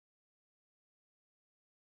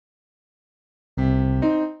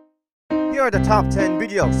Here are the top 10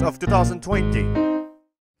 videos of 2020.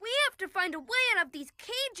 We have to find a way out of these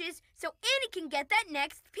cages so Annie can get that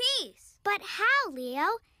next piece. But how, Leo?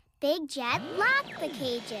 Big Jet locked the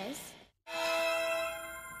cages.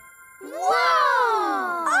 Whoa!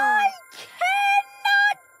 I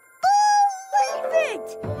cannot believe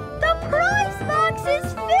it! The prize box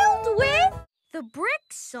is filled with... The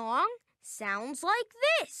brick song sounds like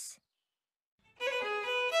this.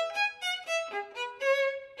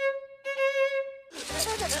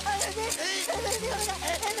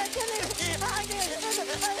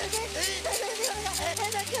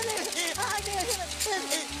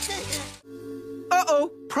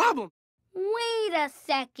 Uh-oh, problem. Wait a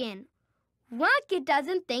second. Rocket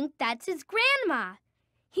doesn't think that's his grandma.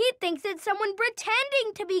 He thinks it's someone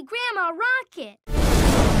pretending to be Grandma Rocket.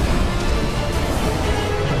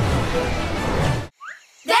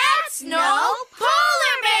 That's no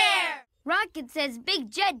polar bear! Rocket says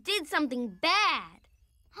Big Jet did something bad.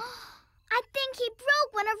 I think he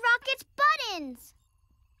broke one of Rocket's buttons.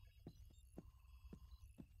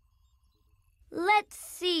 Let's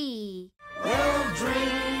see. We'll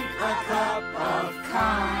drink a cup of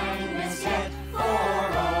kindness, yet